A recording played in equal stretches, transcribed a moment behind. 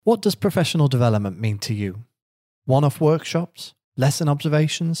What does professional development mean to you? One-off workshops? Lesson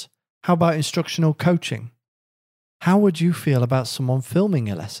observations? How about instructional coaching? How would you feel about someone filming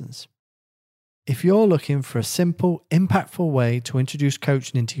your lessons? If you're looking for a simple, impactful way to introduce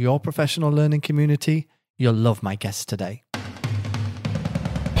coaching into your professional learning community, you'll love my guest today.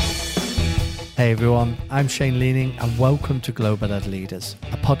 Hey everyone, I'm Shane Leaning and welcome to Global Ed Leaders,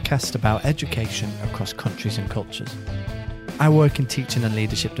 a podcast about education across countries and cultures. I work in teaching and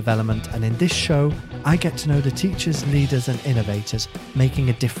leadership development, and in this show, I get to know the teachers, leaders and innovators making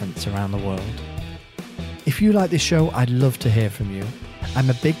a difference around the world. If you like this show, I'd love to hear from you.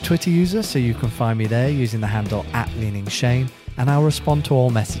 I'm a big Twitter user, so you can find me there using the handle @LeaningShane, and I'll respond to all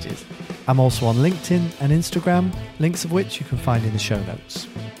messages. I'm also on LinkedIn and Instagram, links of which you can find in the show notes.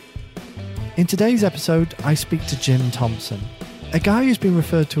 In today's episode, I speak to Jim Thompson, a guy who's been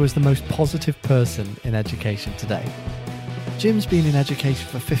referred to as the most positive person in education today. Jim's been in education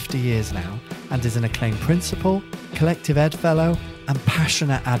for 50 years now and is an acclaimed principal, collective ed fellow, and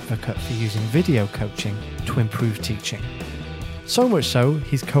passionate advocate for using video coaching to improve teaching. So much so,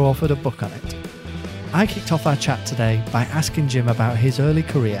 he's co-authored a book on it. I kicked off our chat today by asking Jim about his early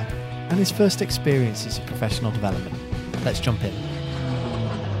career and his first experiences of professional development. Let's jump in.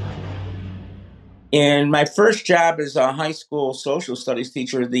 In my first job as a high school social studies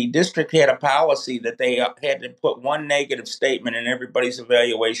teacher, the district had a policy that they had to put one negative statement in everybody's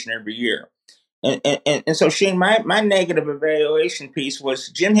evaluation every year. And so, Shane, my negative evaluation piece was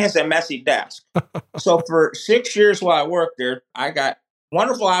Jim has a messy desk. So for 6 years while I worked there, I got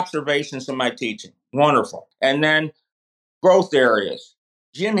wonderful observations of my teaching. Wonderful. And then growth areas.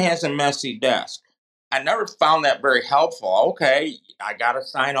 Jim has a messy desk. I never found that very helpful. Okay, I got to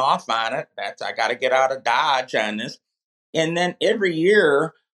sign off on it. I got to get out of Dodge on this. And then every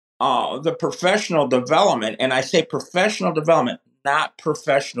year, the professional development, and I say professional development, not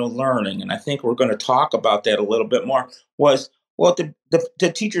professional learning, and I think we're going to talk about that a little bit more, was, well,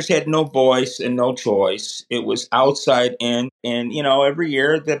 the teachers had no voice and no choice. It was outside in. And, every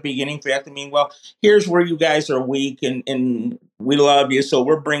year at the beginning, well, here's where you guys are weak and we love you. So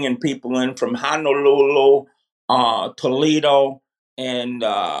we're bringing people in from Honolulu, Toledo, and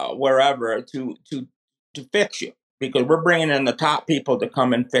wherever to fix you, because we're bringing in the top people to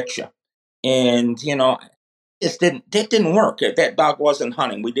come and fix you. And, that didn't work. That dog wasn't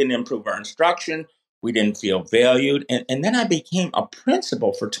hunting. We didn't improve our instruction. We didn't feel valued. And then I became a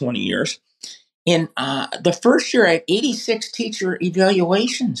principal for 20 years. In the first year, I had 86 teacher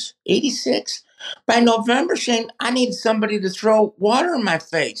evaluations. 86. By November, Shane, I needed somebody to throw water in my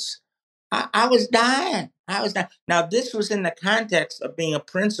face. I was dying. Now, this was in the context of being a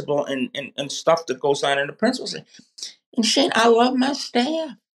principal and stuff that goes on in the principal's. And Shane, I love my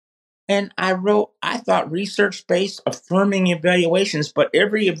staff. And I thought research-based affirming evaluations, but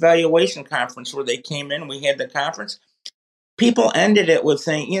every evaluation conference where they came in, we had the conference, people ended it with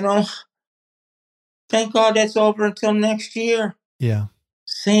saying, thank God that's over until next year. Yeah.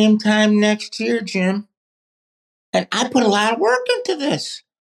 Same time next year, Jim. And I put a lot of work into this.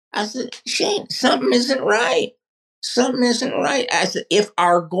 I said, Shane, something isn't right. Something isn't right. I said, if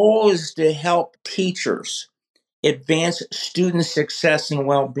our goal is to help teachers advance student success and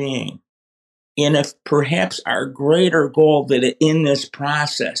well-being, and if perhaps our greater goal that in this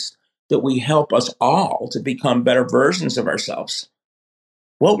process that we help us all to become better versions of ourselves,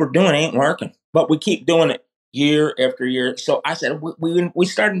 what we're doing ain't working, but we keep doing it year after year. So I said, we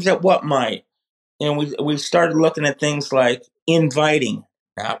started at what might, and we started looking at things like inviting,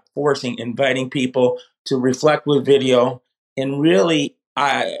 not forcing, inviting people to reflect with video, and really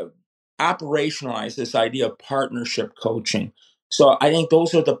operationalize this idea of partnership coaching. So I think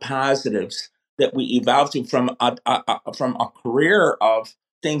those are the positives that we evolved to from a career of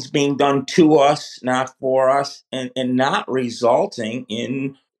things being done to us, not for us, and not resulting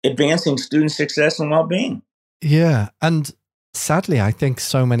in advancing student success and well-being. Yeah. And sadly, I think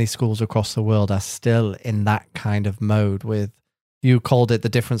so many schools across the world are still in that kind of mode with, you called it the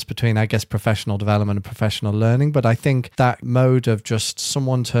difference between, I guess, professional development and professional learning. But I think that mode of just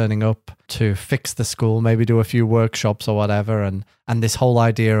someone turning up to fix the school, maybe do a few workshops or whatever, and this whole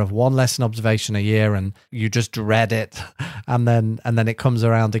idea of one lesson observation a year, and you just dread it, and then it comes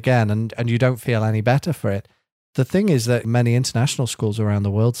around again, and you don't feel any better for it. The thing is that many international schools around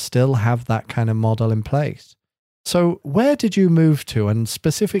the world still have that kind of model in place. So where did you move to? And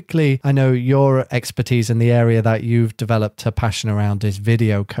specifically, I know your expertise in the area that you've developed a passion around is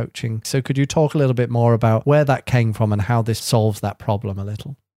video coaching. So could you talk a little bit more about where that came from and how this solves that problem a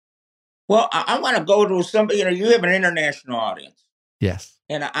little? Well, I want to go to somebody, you have an international audience. Yes.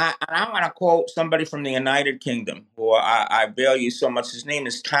 And I want to quote somebody from the United Kingdom who I value so much. His name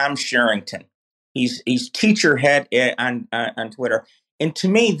is Tom Sherrington. He's teacher head on Twitter. And to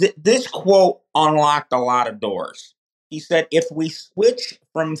me, this quote unlocked a lot of doors. He said, if we switch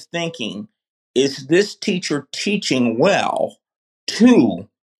from thinking, is this teacher teaching well, to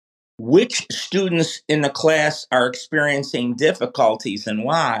which students in the class are experiencing difficulties and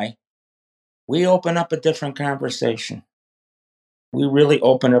why, we open up a different conversation. We really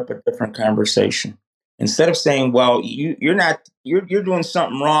open up a different conversation. Instead of saying, well, you're doing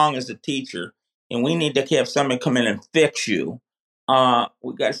something wrong as a teacher, and we need to have somebody come in and fix you.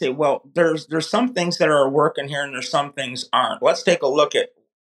 We got to say, well, there's some things that are working here, and there's some things aren't. Let's take a look at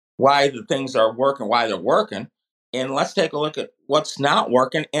why the things are working, why they're working, and let's take a look at what's not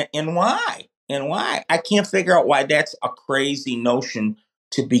working and why. And why. I can't figure out why that's a crazy notion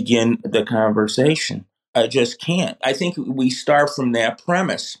to begin the conversation. I just can't. I think we start from that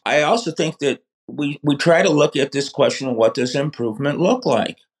premise. I also think that we try to look at this question of what does improvement look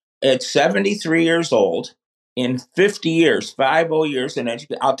like? At 73 years old, in 50 years, 50 years in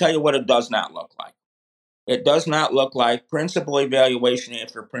education, I'll tell you what it does not look like. It does not look like principal evaluation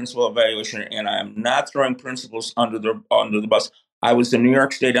after principal evaluation, and I am not throwing principals under the bus. I was the New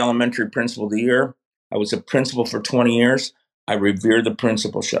York State Elementary Principal of the Year. I was a principal for 20 years. I revere the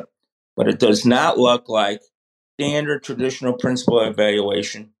principalship. But it does not look like standard traditional principal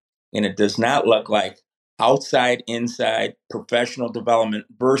evaluation, and it does not look like outside, inside professional development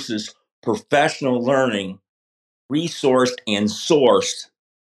versus professional learning, resourced and sourced,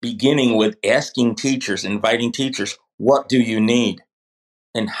 beginning with asking teachers, inviting teachers, what do you need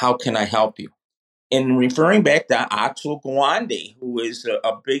and how can I help you? And referring back to Atul Gawande, who is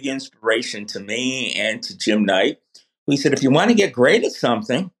a big inspiration to me and to Jim Knight, he said, if you want to get great at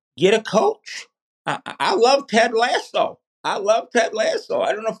something, get a coach. I love Ted Lasso. I don't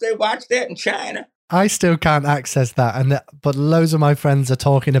know if they watch that in China. I still can't access that, but loads of my friends are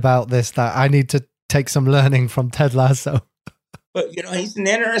talking about this, that I need to take some learning from Ted Lasso. But, he's an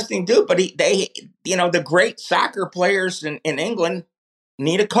interesting dude. But the great soccer players in England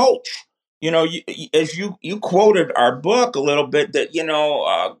need a coach. As you quoted our book a little bit,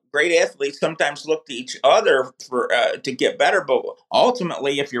 that great athletes sometimes look to each other for to get better. But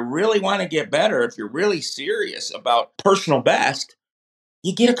ultimately, if you really want to get better, if you're really serious about personal best,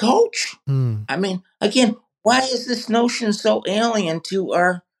 you get a coach. I mean, again, why is this notion so alien to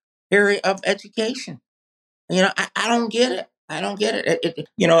our area of education? I don't get it.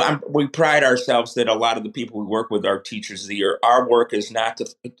 We pride ourselves that a lot of the people we work with are teachers of the year. Our work is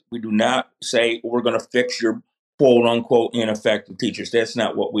we do not say we're going to fix your quote unquote ineffective teachers. That's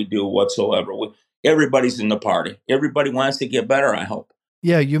not what we do whatsoever. Everybody's in the party. Everybody wants to get better, I hope.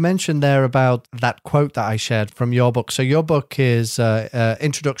 Yeah, you mentioned there about that quote that I shared from your book. So your book is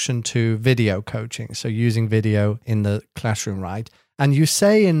Introduction to Video Coaching. So using video in the classroom, right? And you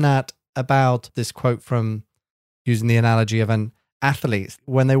say in that about this quote from, using the analogy of an athlete,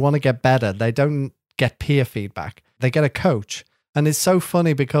 when they want to get better, they don't get peer feedback. They get a coach. And it's so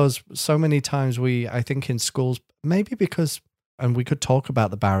funny because so many times I think in schools, maybe because, and we could talk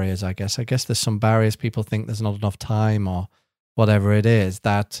about the barriers, I guess there's some barriers. People think there's not enough time or whatever it is,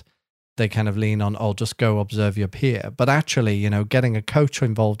 that they kind of lean on, just go observe your peer. But actually, getting a coach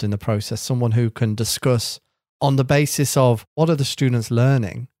involved in the process, someone who can discuss on the basis of what are the students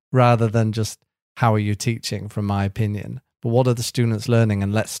learning rather than just, how are you teaching, from my opinion? But what are the students learning?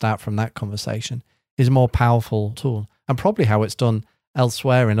 And let's start from that conversation is a more powerful tool. And probably how it's done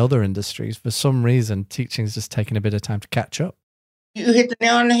elsewhere in other industries. For some reason, teaching is just taking a bit of time to catch up. You hit the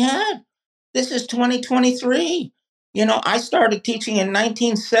nail on the head. This is 2023. I started teaching in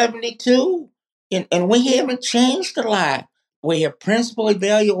 1972, and we haven't changed a lot. We have principal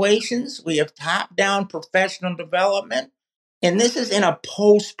evaluations. We have top-down professional development. And this is in a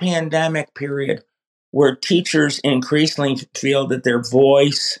post-pandemic period where teachers increasingly feel that their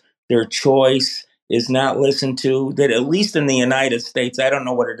voice, their choice is not listened to, that at least in the United States, I don't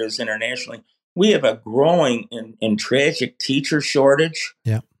know what it is internationally, we have a growing and tragic teacher shortage.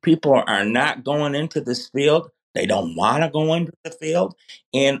 Yeah. People are not going into this field. They don't want to go into the field.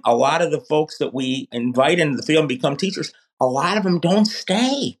 And a lot of the folks that we invite into the field and become teachers, a lot of them don't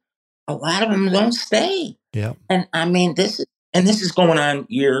stay. Yeah. And I mean, this is going on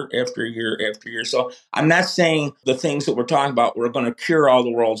year after year after year. So I'm not saying the things that we're talking about, we're going to cure all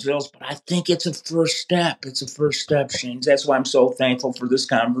the world's ills, but I think it's a first step. It's a first step, Shane. That's why I'm so thankful for this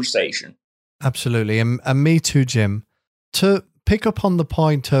conversation. Absolutely. And me too, Jim. To pick up on the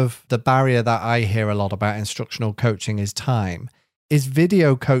point of the barrier that I hear a lot about instructional coaching is time. Is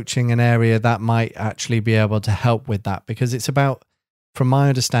video coaching an area that might actually be able to help with that? Because it's about from my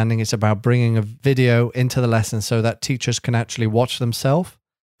understanding, it's about bringing a video into the lesson so that teachers can actually watch themselves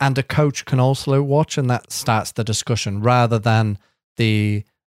and a coach can also watch, and that starts the discussion rather than the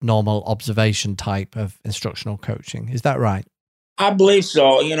normal observation type of instructional coaching. Is that right? I believe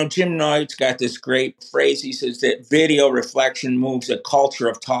so. Jim Knight's got this great phrase. He says that video reflection moves a culture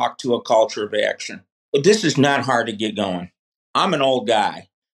of talk to a culture of action. But this is not hard to get going. I'm an old guy.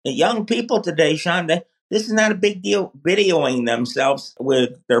 The young people today, Sean, this is not a big deal videoing themselves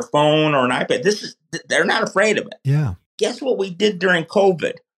with their phone or an iPad. They're not afraid of it. Yeah. Guess what we did during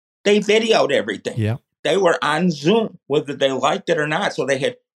COVID? They videoed everything. Yeah. They were on Zoom, whether they liked it or not. So they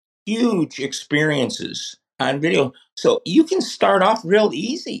had huge experiences on video. So you can start off real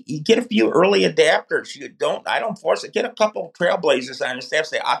easy. You get a few early adapters. I don't force it. Get a couple of trailblazers on your staff.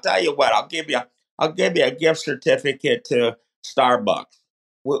 Say, I'll tell you what, I'll give you a gift certificate to Starbucks.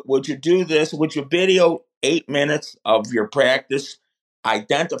 Would you do this? Would you video 8 minutes of your practice?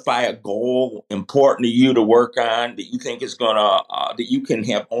 Identify a goal important to you to work on that you think is that you can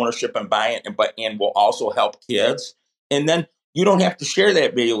have ownership and buy-in, and will also help kids. And then you don't have to share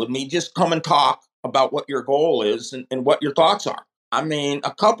that video with me. Just come and talk about what your goal is and what your thoughts are. I mean,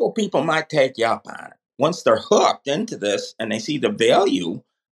 a couple of people might take you up on it. Once they're hooked into this and they see the value,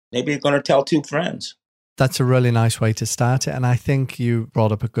 maybe they're going to tell 2 friends. That's a really nice way to start it. And I think you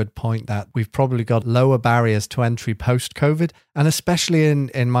brought up a good point that we've probably got lower barriers to entry post-COVID, and especially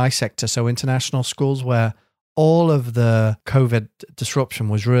in my sector, so international schools, where all of the COVID disruption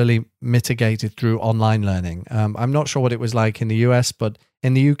was really mitigated through online learning. I'm not sure what it was like in the US, but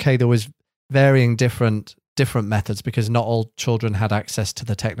in the UK, there was varying different methods because not all children had access to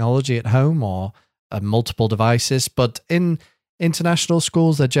the technology at home or multiple devices. But in international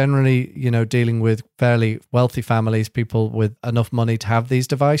schools, they're generally, dealing with fairly wealthy families, people with enough money to have these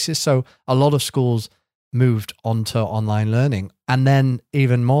devices. So a lot of schools moved onto online learning, and then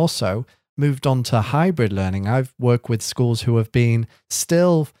even more so, moved on to hybrid learning. I've worked with schools who have been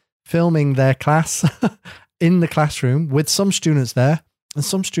still filming their class in the classroom with some students there and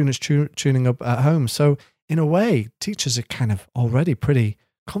some students tuning up at home. So in a way, teachers are kind of already pretty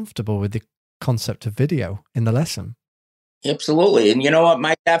comfortable with the concept of video in the lesson. Absolutely. And you know what?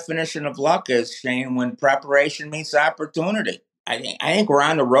 My definition of luck is, Shane, when preparation meets opportunity. I think we're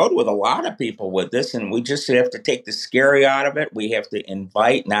on the road with a lot of people with this, and we just have to take the scary out of it. We have to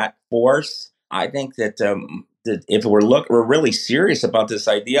invite, not force. I think that if we're really serious about this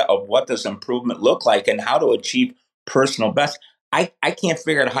idea of what does improvement look like and how to achieve personal best. I can't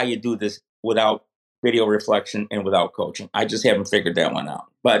figure out how you do this without video reflection and without coaching. I just haven't figured that one out.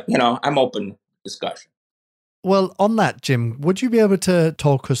 But, I'm open to discussion. Well, on that, Jim, would you be able to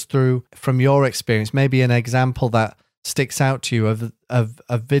talk us through, from your experience, maybe an example that sticks out to you of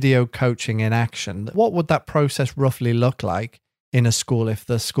video coaching in action? What would that process roughly look like in a school if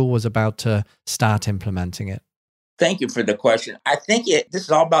the school was about to start implementing it? Thank you for the question. I think this is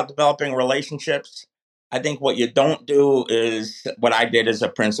all about developing relationships. I think what you don't do is what I did as a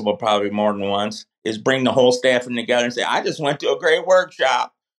principal probably more than once is bring the whole staff in together and say, I just went to a great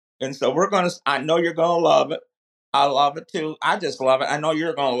workshop. And so I know you're going to love it. I love it too. I just love it. I know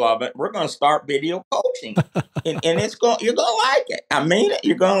you're going to love it. We're going to start video coaching and you're going to like it. I mean it.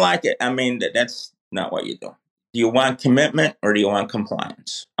 You're going to like it. I mean, that's not what you do. Do you want commitment or do you want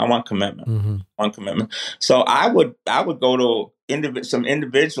compliance? I want commitment. Mm-hmm. I want commitment. So I would go to some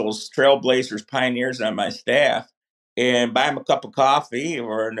individuals, trailblazers, pioneers on my staff, and buy them a cup of coffee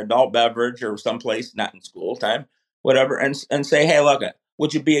or an adult beverage or someplace, not in school time, whatever, and say, hey, look,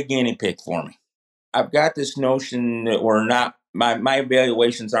 would you be a guinea pig for me? I've got this notion that we're not, my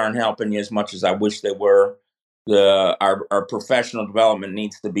evaluations aren't helping you as much as I wish they were. Our professional development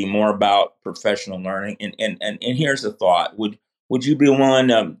needs to be more about professional learning. And here's the thought. Would you be willing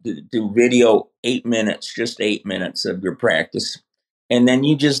to do video 8 minutes, just 8 minutes of your practice? And then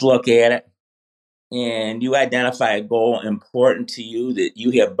you just look at it and you identify a goal important to you that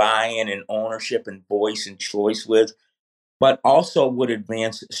you have buy-in and ownership and voice and choice with, but also would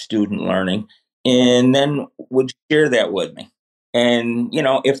advance student learning. And then would you share that with me? And,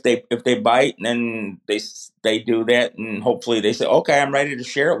 if they bite, then they do that. And hopefully they say, okay, I'm ready to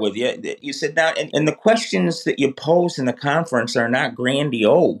share it with you. You sit down and the questions that you pose in the conference are not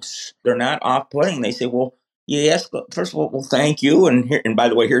grandiose. They're not off-putting. They say, well, you ask, first of all, well, thank you. And by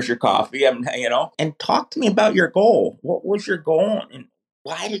the way, here's your coffee, and talk to me about your goal. What was your goal? And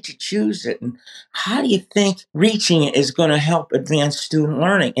why did you choose it? And how do you think reaching it is going to help advance student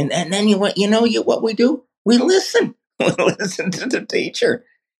learning? And then what we do? We listen. We listen to the teacher.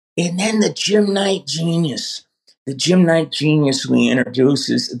 And then the Jim Knight genius. the Jim Knight genius we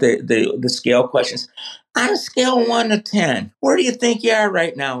introduces the scale questions. On a scale of 1 to 10, where do you think you are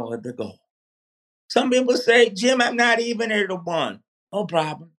right now with the goal? Some people say, Jim, I'm not even at a 1. No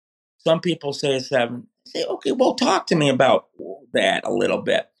problem. Some people say a 7. Say, okay, well, talk to me about that a little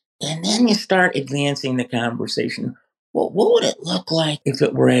bit. And then you start advancing the conversation. Well, what would it look like if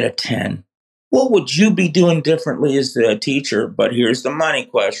it were at a 10? What would you be doing differently as the teacher? But here's the money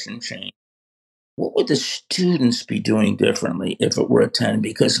question, Shane. What would the students be doing differently if it were a 10?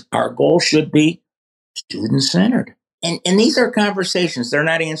 Because our goal should be student-centered. And these are conversations. They're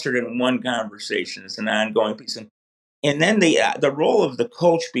not answered in one conversation. It's an ongoing piece. And then the role of the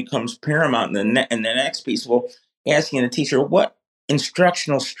coach becomes paramount in the next piece. Well, asking the teacher, what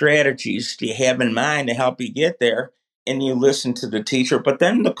instructional strategies do you have in mind to help you get there? And you listen to the teacher. But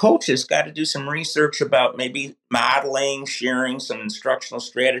then the coach has got to do some research about maybe modeling, sharing some instructional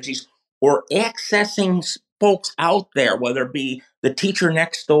strategies, or accessing folks out there, whether it be the teacher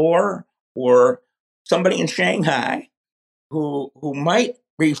next door or somebody in Shanghai who might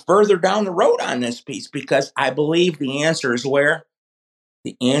be further down the road on this piece, because I believe the answer is where?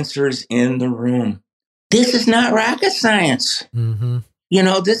 The answer is in the room. This is not rocket science. Mm-hmm.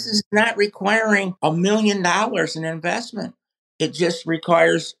 This is not requiring $1 million in investment. It just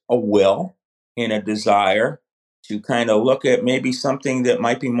requires a will and a desire to kind of look at maybe something that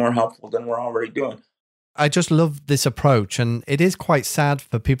might be more helpful than we're already doing. I just love this approach, and it is quite sad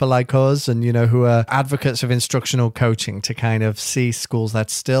for people like us and, who are advocates of instructional coaching to kind of see schools that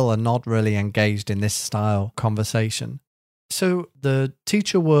still are not really engaged in this style conversation. So the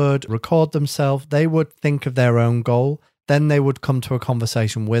teacher would record themselves, they would think of their own goal, then they would come to a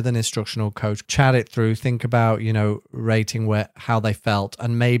conversation with an instructional coach, chat it through, think about, rating how they felt,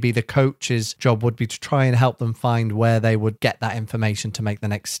 and maybe the coach's job would be to try and help them find where they would get that information to make the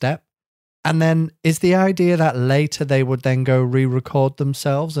next step. And then is the idea that later they would then go re-record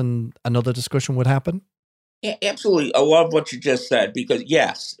themselves and another discussion would happen? Yeah, absolutely. I love what you just said, because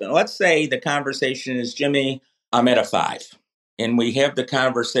yes, let's say the conversation is, Jimmy, I'm at a 5. And we have the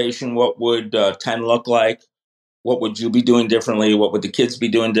conversation, what would 10 look like? What would you be doing differently? What would the kids be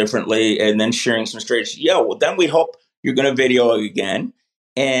doing differently? And then sharing some strategies. Well, then we hope you're going to video again.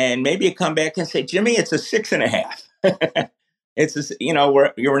 And maybe you come back and say, Jimmy, it's a 6.5. It's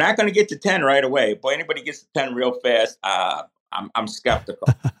we're not going to get to 10 right away. Boy, anybody gets to 10 real fast, I'm skeptical.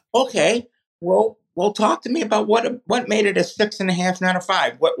 Okay, well, talk to me about what made it a 6.5, not a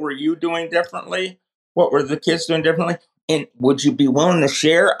 5. What were you doing differently? What were the kids doing differently? And would you be willing to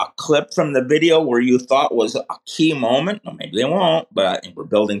share a clip from the video where you thought was a key moment? Well, maybe they won't, but I think we're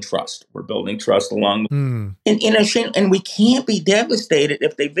building trust. We're building trust along. And we can't be devastated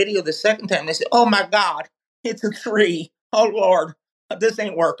if they video the second time. They say, "Oh my God, it's a 3. Oh Lord, this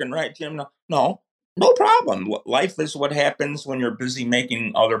ain't working, right, Jim?" No problem. Life is what happens when you're busy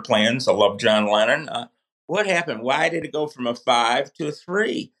making other plans. I love John Lennon. What happened? Why did it go from a 5 to a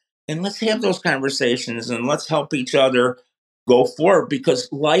 3? And let's have those conversations and let's help each other go forward, because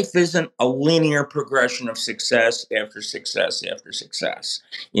life isn't a linear progression of success after success after success.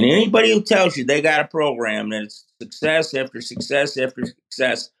 And anybody who tells you they got a program that it's success after success after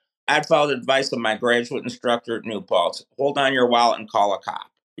success, I'd follow the advice of my graduate instructor at New Paltz. Hold on your wallet and call a cop,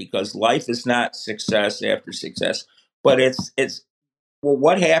 because life is not success after success, but it's well,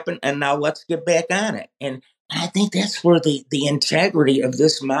 what happened? And now let's get back on it. And I think that's where the integrity of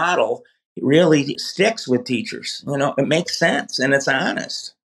this model really sticks with teachers. It makes sense and it's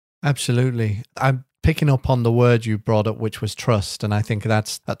honest. Absolutely. I'm picking up on the word you brought up, which was trust. And I think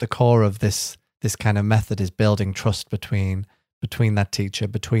that's at the core of this kind of method, is building trust between that teacher,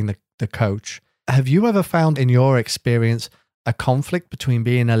 between the coach. Have you ever found in your experience a conflict between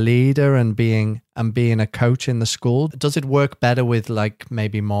being a leader and being a coach in the school? Does it work better with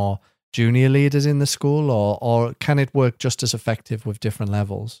maybe more junior leaders in the school, or can it work just as effective with different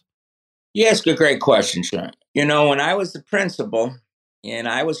levels? You ask a great question, Sean. When I was the principal and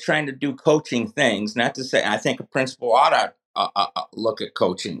I was trying to do coaching things, not to say I think a principal ought to look at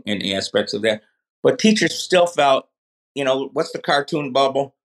coaching and aspects of that, but teachers still felt, what's the cartoon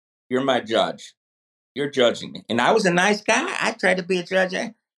bubble? You're my judge. You're judging me. And I was a nice guy. I tried to be a judge.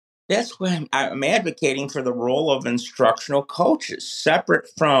 That's why I'm advocating for the role of instructional coaches, separate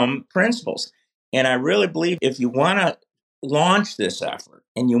from principals. And I really believe if you want to launch this effort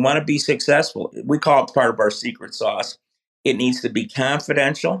and you want to be successful, we call it part of our secret sauce. It needs to be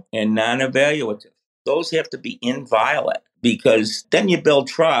confidential and non-evaluative. Those have to be inviolate, because then you build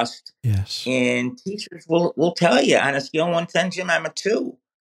trust. Yes. And teachers will tell you on a scale of 1 to 10, Jim, I'm a 2.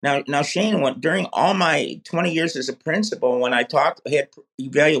 Now, Shane, during all my 20 years as a principal, when I had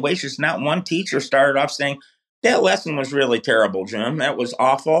evaluations, not one teacher started off saying, That lesson was really terrible, Jim. That was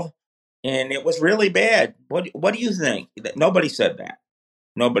awful. And it was really bad. What do you think? Nobody said that.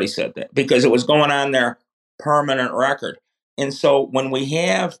 Nobody said that because it was going on their permanent record. And so when we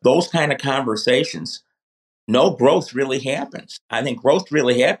have those kind of conversations, no growth really happens. I think growth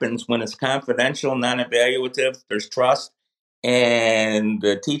really happens when it's confidential, non-evaluative, there's trust, and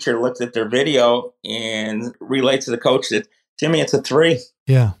the teacher looks at their video and relates to the coach that, Jimmy, it's a 3.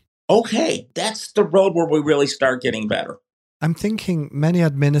 Yeah. Okay, that's the road where we really start getting better. I'm thinking many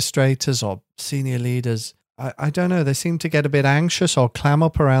administrators or senior leaders, I don't know, they seem to get a bit anxious or clam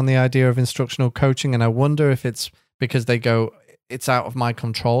up around the idea of instructional coaching. And I wonder if it's because they go, it's out of my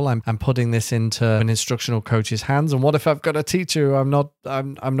control. I'm putting this into an instructional coach's hands. And what if I've got a teacher who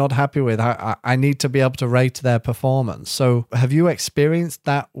I'm not happy with? I need to be able to rate their performance. So have you experienced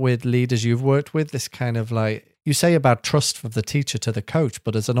that with leaders you've worked with? This kind of like, you say about trust from the teacher to the coach,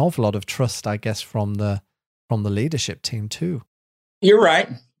 but there's an awful lot of trust, I guess, from the leadership team too. You're right.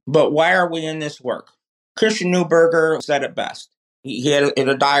 But why are we in this work? Christian Neuberger said it best. He had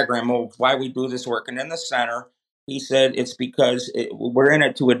a diagram of why we do this work. And in the center, he said it's because we're in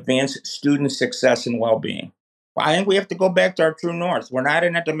it to advance student success and well-being. Well, I think we have to go back to our true north. We're not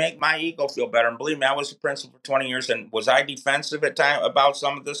in it to make my ego feel better. And believe me, I was a principal for 20 years. And was I defensive at time about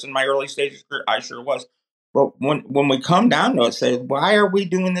some of this in my early stages? I sure was. But when we come down to it, say, why are we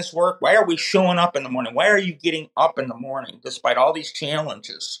doing this work? Why are we showing up in the morning? Why are you getting up in the morning despite all these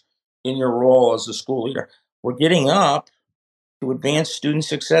challenges in your role as a school leader? We're getting up to advance student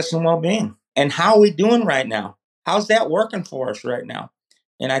success and well-being. And how are we doing right now? How's that working for us right now?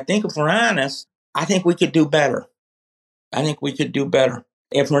 And I think if we're honest, I think we could do better. I think we could do better.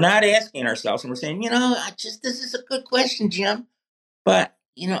 If we're not asking ourselves and we're saying, this is a good question, Jim, but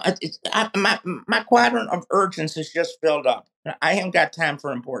my quadrant of urgence is just filled up. I haven't got time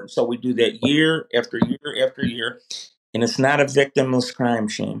for importance. So we do that year after year after year. And it's not a victimless crime,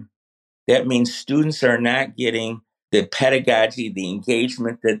 Shane. That means students are not getting the pedagogy, the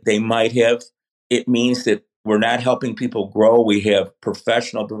engagement that they might have. It means that we're not helping people grow. We have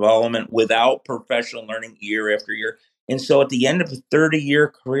professional development without professional learning year after year. And so at the end of a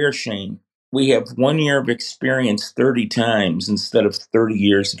 30-year career, Shane, we have 1 year of experience 30 times instead of 30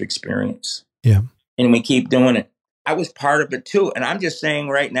 years of experience. Yeah. And we keep doing it. I was part of it too. And I'm just saying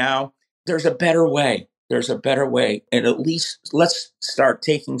right now, there's a better way. There's a better way. And at least let's start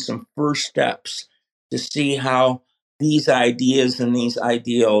taking some first steps to see how these ideas and these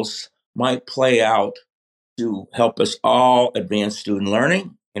ideals might play out to help us all advance student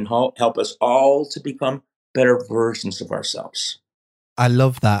learning and help us all to become better versions of ourselves. I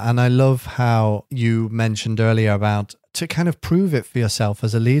love that. And I love how you mentioned earlier about to kind of prove it for yourself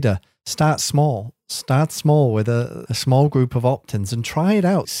as a leader. Start small with a small group of opt-ins and try it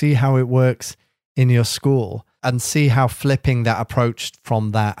out. See how it works in your school and see how flipping that approach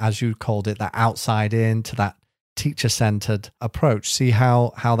from that, as you called it, that outside in to that teacher-centered approach. See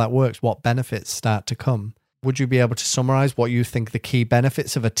how that works, what benefits start to come. Would you be able to summarize what you think the key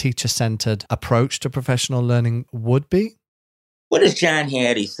benefits of a teacher-centered approach to professional learning would be? What does John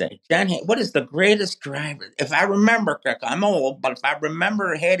Hattie say? What is the greatest driver? If I remember correctly, I'm old, but if I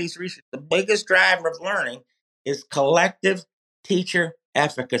remember Hattie's research, the biggest driver of learning is collective teacher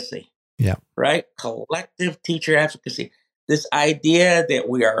efficacy. Yeah. Right? Collective teacher efficacy. This idea that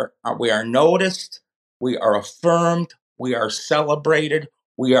we are noticed, we are affirmed, we are celebrated,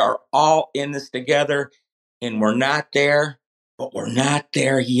 we are all in this together, and we're not there, but we're not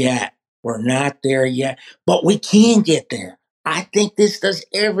there yet. We're not there yet, but we can get there. I think this does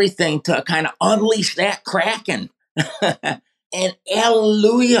everything to kind of unleash that Kraken. And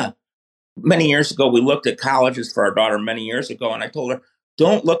hallelujah. Many years ago, we looked at colleges for our daughter many years ago, and I told her,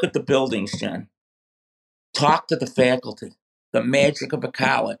 don't look at the buildings, Jen. Talk to the faculty. The magic of a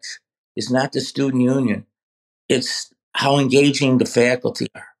college is not the student union. It's how engaging the faculty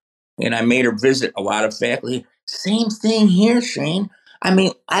are. And I made her visit a lot of faculty. Same thing here, Shane. I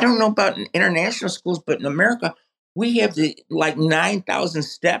mean, I don't know about international schools, but in America, we have 9,000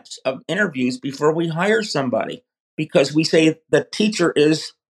 steps of interviews before we hire somebody because we say the teacher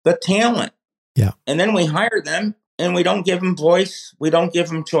is the talent. Yeah. And then we hire them and we don't give them voice. We don't give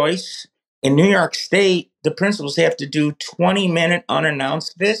them choice. In New York State, the principals have to do 20-minute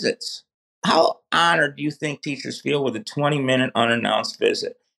unannounced visits. How honored do you think teachers feel with a 20-minute unannounced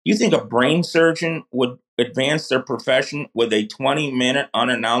visit? You think a brain surgeon would advance their profession with a 20-minute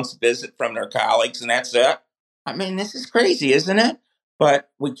unannounced visit from their colleagues and that's it? I mean, this is crazy, isn't it?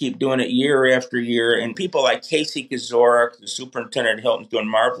 But we keep doing it year after year. And people like Casey Kazorik, the superintendent at Hilton's doing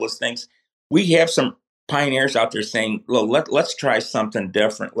marvelous things. We have some pioneers out there saying, "Well, let's try something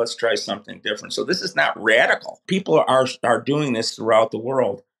different. Let's try something different." So this is not radical. People are doing this throughout the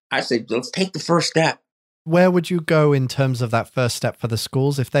world. I say, let's take the first step. Where would you go in terms of that first step for the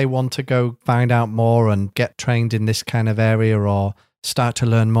schools if they want to go find out more and get trained in this kind of area or start to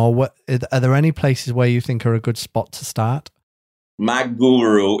learn more? Are there any places where you think are a good spot to start? My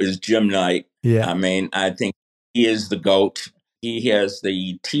guru is Jim Knight. Yeah. I mean, I think he is the GOAT. He has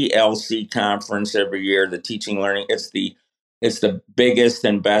the TLC conference every year, the teaching learning. It's the biggest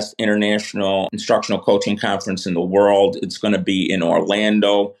and best international instructional coaching conference in the world. It's going to be in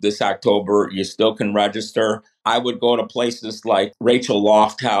Orlando this October. You still can register. I would go to places like Rachel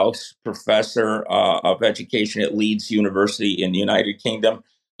Lofthouse, professor of education at Leeds University in the United Kingdom.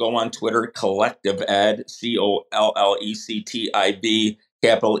 Go on Twitter, Collective Ed, COLLECTIB,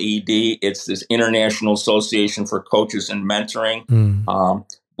 capital ED. It's this International Association for Coaches and Mentoring.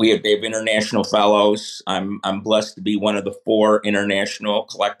 They have international fellows. I'm blessed to be one of the 4 international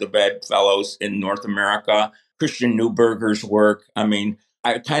Collective Ed fellows in North America. Christian Neuberger's work. I mean,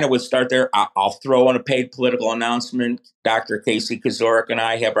 I kind of would start there. I'll throw in a paid political announcement. Dr. Casey Kazorik and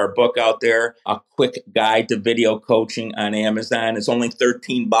I have our book out there, A Quick Guide to Video Coaching on Amazon. It's only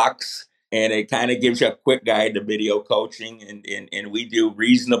 $13, and it kind of gives you a quick guide to video coaching. And we do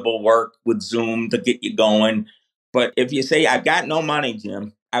reasonable work with Zoom to get you going. But if you say, I've got no money,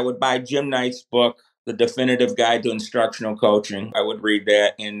 Jim, I would buy Jim Knight's book, The Definitive Guide to Instructional Coaching. I would read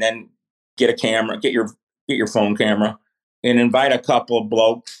that and then get a camera, get your phone camera, and invite a couple of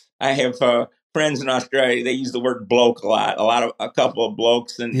blokes. I have friends in Australia, they use the word bloke a couple of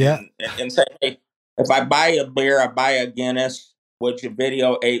blokes, and say, hey, if I buy a beer, I buy a Guinness, would you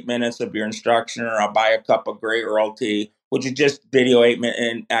video 8 minutes of your instruction, or I'll buy a cup of Grey Earl tea, would you just video 8 minutes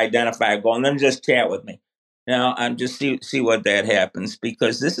and identify a goal, and then just chat with me? Now, I'm just see what that happens,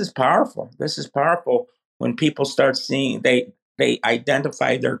 because this is powerful. This is powerful when people start seeing, they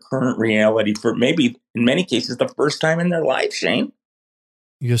identify their current reality for maybe, in many cases, the first time in their life, Shane.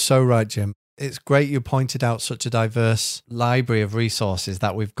 You're so right, Jim. It's great you pointed out such a diverse library of resources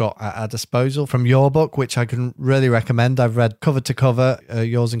that we've got at our disposal from your book, which I can really recommend. I've read cover to cover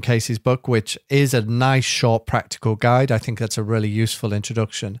yours and Casey's book, which is a nice, short, practical guide. I think that's a really useful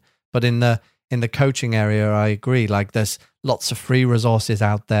introduction. But in the coaching area, I agree. Like, there's lots of free resources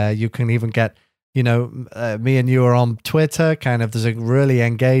out there. You can even get, me and you are on Twitter. There's a really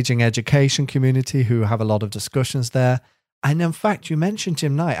engaging education community who have a lot of discussions there. And in fact, you mentioned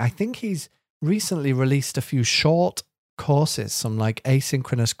Jim Knight. I think he's recently released a few short courses, some like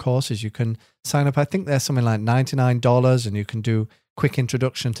asynchronous courses. You can sign up. I think there's something like $99, and you can do quick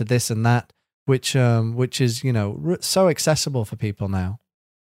introduction to this and that, which is, so accessible for people now.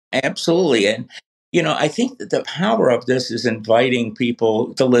 Absolutely. And, I think that the power of this is inviting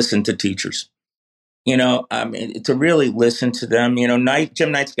people to listen to teachers, to really listen to them.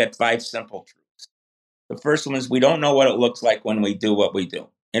 Jim Knight's got 5 simple truths. The first one is, we don't know what it looks like when we do what we do.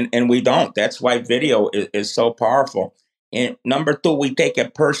 And we don't. That's why video is so powerful. And number 2, we take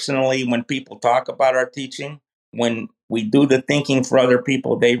it personally when people talk about our teaching. When we do the thinking for other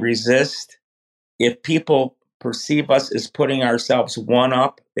people, they resist. If people perceive us as putting ourselves one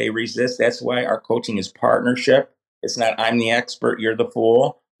up, they resist. That's why our coaching is partnership. It's not, I'm the expert, you're the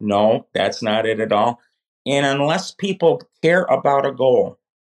fool. No, that's not it at all. And unless people care about a goal,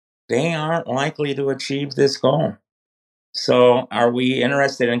 they aren't likely to achieve this goal. So are we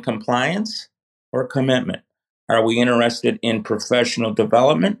interested in compliance or commitment? Are we interested in professional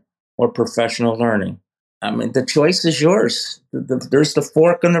development or professional learning? I mean, the choice is yours. There's the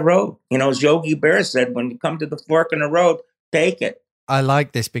fork in the road. As Yogi Berra said, when you come to the fork in the road, take it. I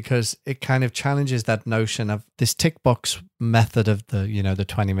like this because it kind of challenges that notion of this tick box method of the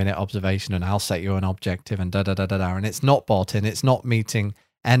 20-minute observation, and I'll set you an objective and da-da-da-da-da. And it's not bought in. It's not meeting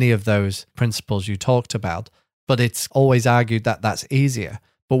any of those principles you talked about, but it's always argued that that's easier.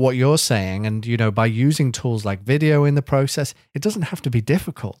 But what you're saying, and, by using tools like video in the process, it doesn't have to be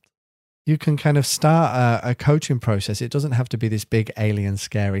difficult. You can kind of start a coaching process. It doesn't have to be this big alien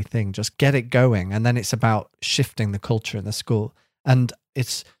scary thing. Just get it going. And then it's about shifting the culture in the school. And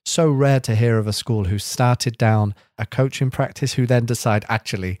it's so rare to hear of a school who started down a coaching practice who then decide,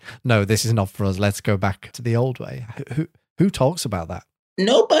 actually, no, this is not for us. Let's go back to the old way. Who talks about that?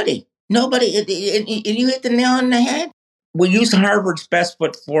 Nobody. And you hit the nail on the head. We use Harvard's Best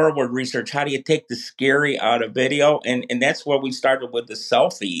Foot Forward research. How do you take the scary out of video? And that's where we started with the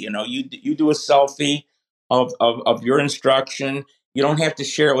selfie. You do a selfie of your instruction. You don't have to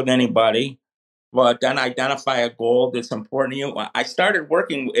share it with anybody. but then identify a goal that's important to you. I started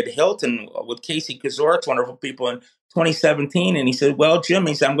working at Hilton with Casey Kazorik's wonderful people in 2017. And he said, well, Jim,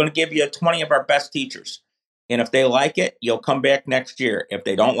 he said, I'm going to give you 20 of our best teachers. And if they like it, you'll come back next year. If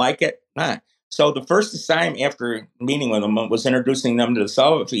they don't like it, nah. So the first assignment after meeting with them was introducing them to the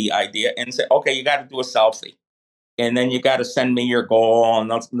selfie idea and say, okay, you got to do a selfie. And then you got to send me your goal,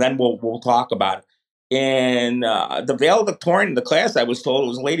 and then we'll talk about it. And the valedictorian of the class, I was told,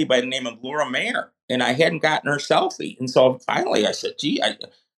 was a lady by the name of Laura Mayer, and I hadn't gotten her selfie. And so finally I said, gee, I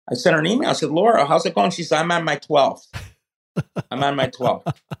sent her an email. I said, Laura, how's it going? She said, I'm on my 12th. I'm on my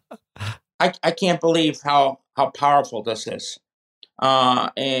 12th. I can't believe how powerful this is.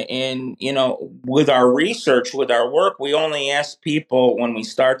 And, you know, with our research, with our work, we only ask people when we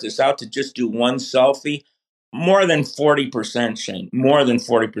start this out to just do one selfie. More than 40%, Shane, more than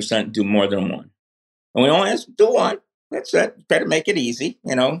 40% do more than one. And we only ask to do one. That's it. Try to make it easy.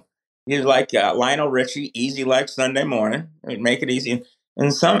 You know, you're like Lionel Richie, easy like Sunday morning. Make it easy.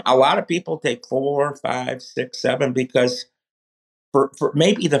 And a lot of people take 4, 5, 6, 7 because for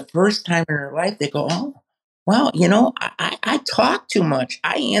maybe the first time in their life, they go, oh, well, you know, I talk too much.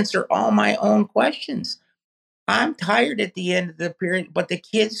 I answer all my own questions. I'm tired at the end of the period, but the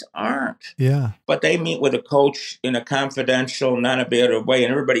kids aren't. Yeah. But they meet with a coach in a confidential, non-abusive way,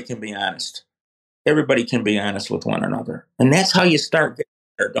 and everybody can be honest. Everybody can be honest with one another. And that's how you start getting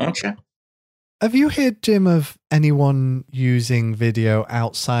there, don't you? Have you heard, Jim, of anyone using video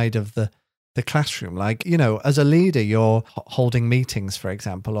outside of the classroom? Like, you know, as a leader, you're holding meetings, for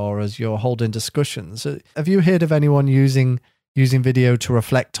example, or as you're holding discussions. Have you heard of anyone using video to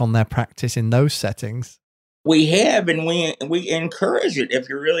reflect on their practice in those settings? We have, and we encourage it if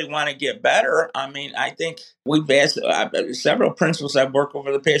you really want to get better. I mean, I think we've asked several principals I've worked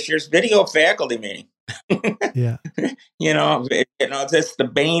over the past years, video faculty meeting. Yeah. You know, that's the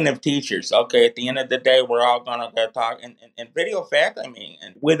bane of teachers. Okay, at the end of the day, we're all going to talk and video faculty meeting.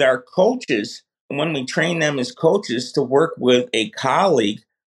 And with our coaches, when we train them as coaches to work with a colleague,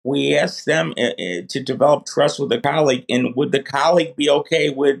 we ask them to develop trust with the colleague. And would the colleague be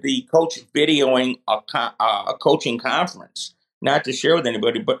okay with the coach videoing a coaching conference? Not to share with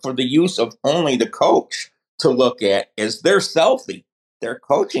anybody, but for the use of only the coach to look at as their selfie, their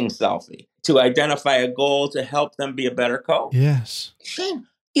coaching selfie, to identify a goal to help them be a better coach. Yes. Shane,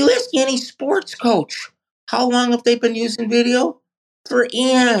 you ask any sports coach, how long have they been using video? For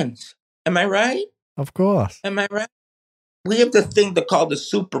eons. Am I right? Of course. Am I right? We have the thing they call the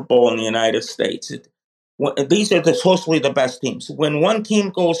Super Bowl in the United States. These are supposedly the best teams. When one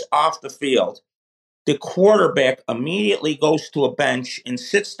team goes off the field, the quarterback immediately goes to a bench and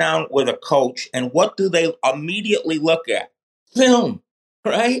sits down with a coach. And what do they immediately look at? Film,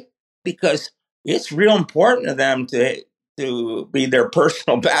 right? Because it's real important to them to be their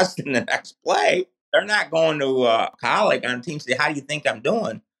personal best in the next play. They're not going to a colleague on a team and say, how do you think I'm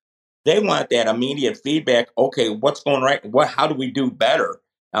doing? They want that immediate feedback. Okay, what's going right? How do we do better?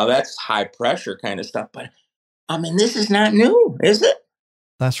 Now that's high pressure kind of stuff. But I mean, this is not new, is it?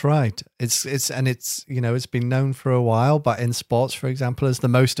 That's right. It's you know, it's been known for a while, but in sports, for example, is the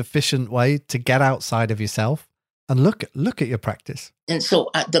most efficient way to get outside of yourself and look at your practice. And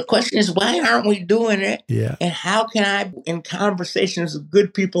so the question is, why aren't we doing it? Yeah. And how can I, in conversations with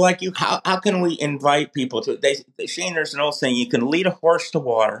good people like you, how can we invite people to? Shane, there's an old saying: you can lead a horse to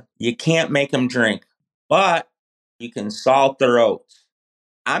water, you can't make them drink, but you can salt their oats.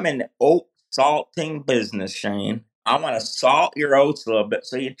 I'm in the oat salting business, Shane. I want to salt your oats a little bit.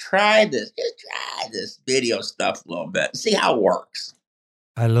 So you try this, video stuff a little bit, see how it works.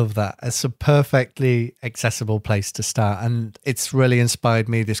 I love that. It's a perfectly accessible place to start. And it's really inspired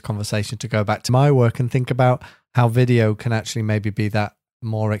me, this conversation, to go back to my work and think about how video can actually maybe be that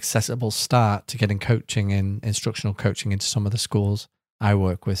more accessible start to getting coaching and instructional coaching into some of the schools I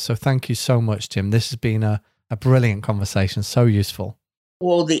work with. So thank you so much, Jim. This has been a brilliant conversation, so useful.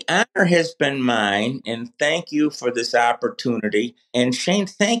 Well, the honor has been mine, and thank you for this opportunity. And Shane,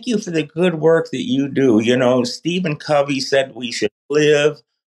 thank you for the good work that you do. You know, Stephen Covey said we should live,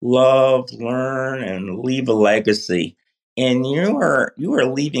 love, learn, and leave a legacy. And you are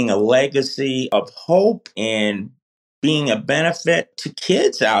leaving a legacy of hope and being a benefit to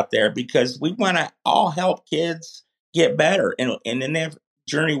kids out there, because we want to all help kids get better. And in that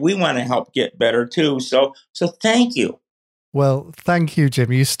journey, we want to help get better too. So thank you. Well, thank you,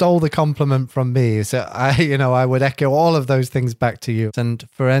 Jim. You stole the compliment from me. So I would echo all of those things back to you. And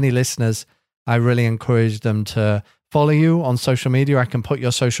for any listeners, I really encourage them to follow you on social media. I can put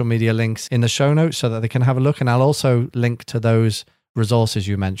your social media links in the show notes so that they can have a look. And I'll also link to those resources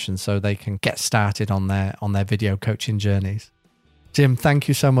you mentioned so they can get started on their video coaching journeys. Jim, thank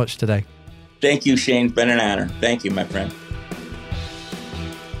you so much today. Thank you, Shane. It's been an honor. Thank you, my friend.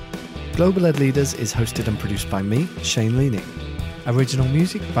 Global Ed Leaders is hosted and produced by me, Shane Leaning. Original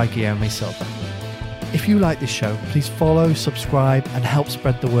music by Guillermo Silva. If you like this show, please follow, subscribe, and help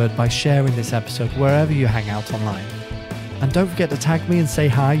spread the word by sharing this episode wherever you hang out online. And don't forget to tag me and say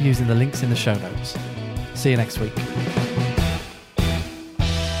hi using the links in the show notes. See you next week.